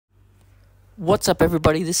What's up,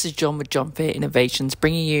 everybody? This is John with John Fair Innovations,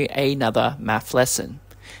 bringing you another math lesson.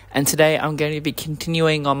 And today I'm going to be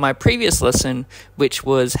continuing on my previous lesson, which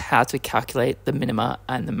was how to calculate the minima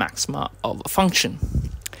and the maxima of a function.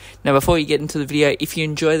 Now, before you get into the video, if you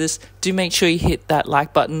enjoy this, do make sure you hit that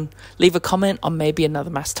like button, leave a comment on maybe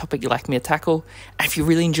another maths topic you'd like me to tackle. And if you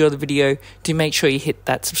really enjoy the video, do make sure you hit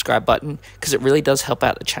that subscribe button because it really does help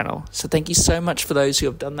out the channel. So thank you so much for those who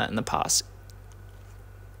have done that in the past.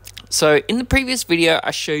 So in the previous video,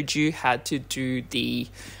 I showed you how to do the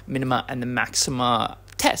minima and the maxima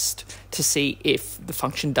test to see if the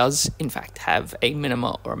function does in fact have a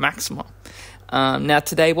minima or a maxima. Now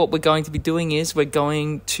today what we're going to be doing is we're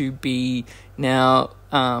going to be now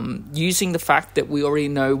using the fact that we already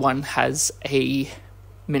know one has a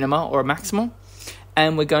minima or a maxima,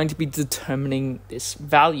 and we're going to be determining this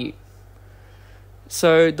value.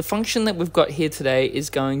 So the function that we've got here today is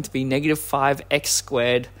going to be negative 5x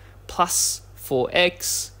squared plus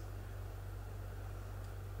 4x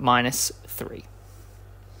minus 3.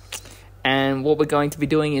 And what we're going to be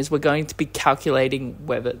doing is we're going to be calculating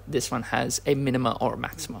whether this one has a minima or a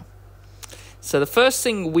maxima. So the first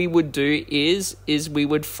thing we would do is we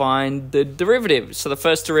would find the derivative. So the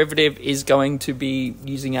first derivative is going to be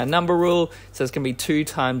using our number rule. So it's going to be 2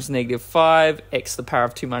 times negative 5, x to the power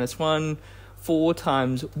of 2 minus 1, 4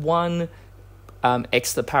 times 1,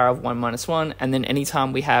 x to the power of 1 minus 1, and then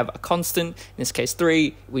anytime we have a constant, in this case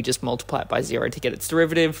 3, we just multiply it by 0 to get its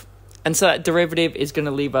derivative. And so that derivative is going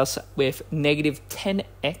to leave us with negative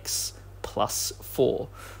 10x plus 4.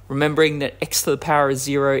 Remembering that x to the power of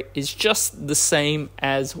 0 is just the same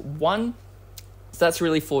as 1. So that's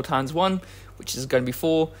really 4 times 1, which is going to be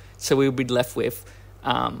 4. So we'll be left with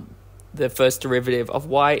the first derivative of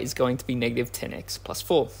y is going to be negative 10x plus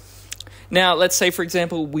 4. Now, let's say, for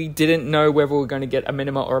example, we didn't know whether we're going to get a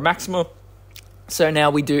minima or a maxima. So now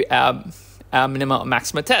we do our minima or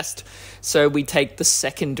maxima test. So we take the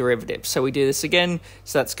second derivative. So we do this again.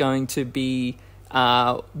 So that's going to be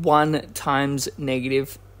 1 times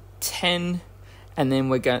negative 10. And then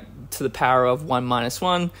we're going to the power of 1 minus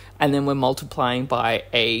 1. And then we're multiplying by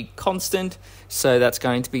a constant. So that's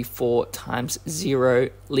going to be 4 times 0,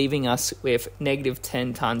 leaving us with negative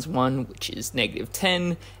 10 times 1, which is negative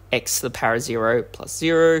 10. X to the power of 0 plus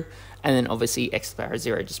 0, and then obviously x to the power of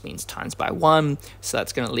 0 just means times by 1, so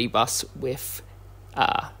that's going to leave us with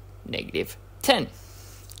negative 10.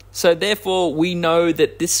 So therefore, we know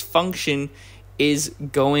that this function is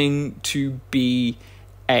going to be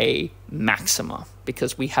a maxima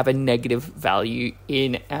because we have a negative value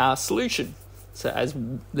in our solution. So as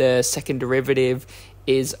the second derivative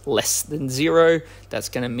is less than 0, that's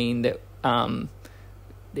going to mean that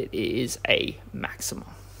it is a maxima.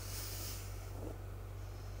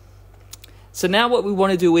 So now what we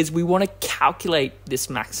want to do is we want to calculate this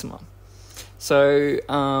maxima. So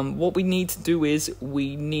what we need to do is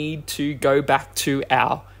we need to go back to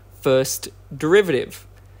our first derivative.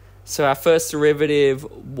 So our first derivative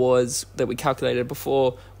that we calculated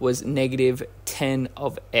before was negative 10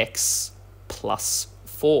 of x plus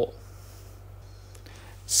 4.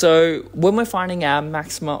 So when we're finding our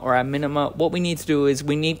maxima or our minima, what we need to do is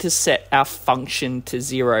we need to set our function to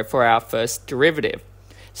 0 for our first derivative.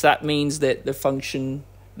 So that means that the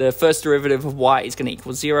first derivative of y is going to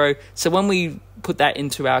equal 0. So when we put that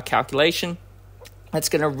into our calculation, that's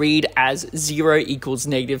going to read as 0 equals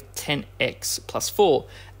negative 10x plus 4.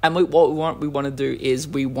 And what we want to do is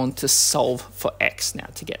we want to solve for x now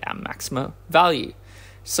to get our maxima value.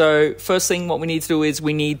 So first thing what we need to do is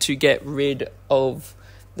we need to get rid of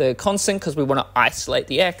the constant because we want to isolate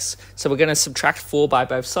the x. So we're going to subtract 4 by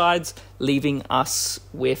both sides, leaving us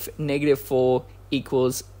with negative 4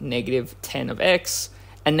 equals negative 10 of x.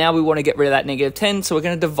 And now we want to get rid of that negative 10, so we're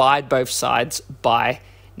going to divide both sides by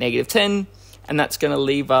negative 10, and that's going to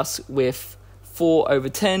leave us with 4 over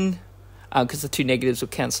 10, because the two negatives will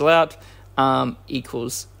cancel out,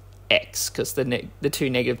 equals x, because the two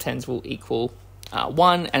negative 10s will equal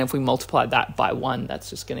 1, and if we multiply that by 1, that's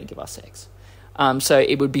just going to give us x. So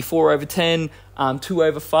it would be 4 over 10, 2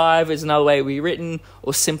 over 5 is another way we written,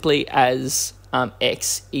 or simply as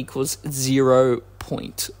x equals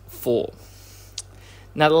 0.4.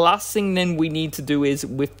 Now the last thing then we need to do is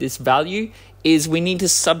with this value is we need to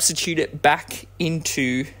substitute it back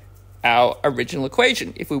into our original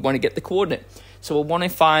equation if we want to get the coordinate. So we'll want to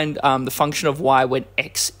find the function of y when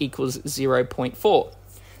x equals 0.4.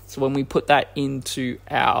 So when we put that into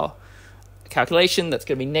our calculation, that's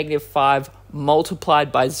going to be negative 5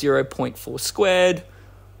 multiplied by 0.4 squared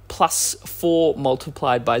plus 4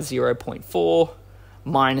 multiplied by 0.4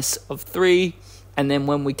 minus of 3. And then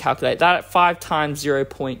when we calculate that, 5 times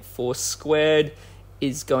 0.4 squared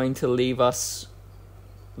is going to leave us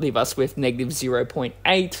with negative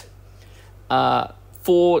 0.8.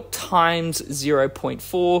 4 times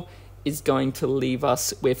 0.4 is going to leave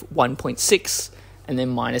us with 1.6, and then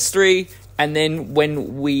minus 3. And then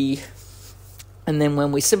when we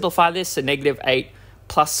simplify this, so negative 8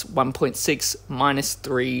 plus 1.6 minus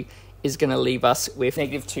 3 is going to leave us with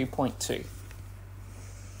negative 2.2.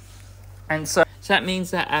 And so that means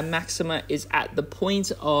that our maxima is at the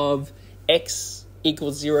point of x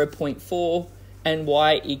equals 0.4 and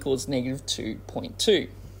y equals negative 2.2.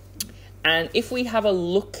 And if we have a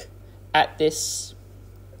look at this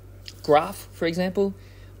graph, for example,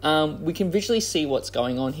 we can visually see what's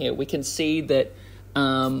going on here. We can see that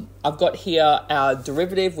I've got here our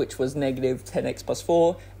derivative, which was negative 10x plus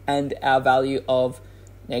 4, and our value of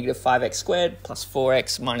negative 5x squared plus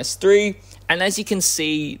 4x minus 3. And as you can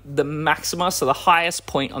see, the maxima, so the highest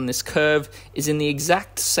point on this curve, is in the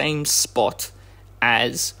exact same spot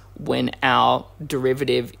as when our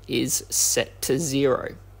derivative is set to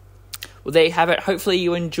 0. Well, there you have it. Hopefully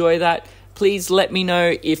you enjoy that. Please let me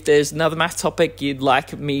know if there's another math topic you'd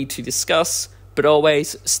like me to discuss. But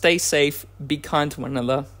always stay safe, be kind to one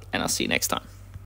another, and I'll see you next time.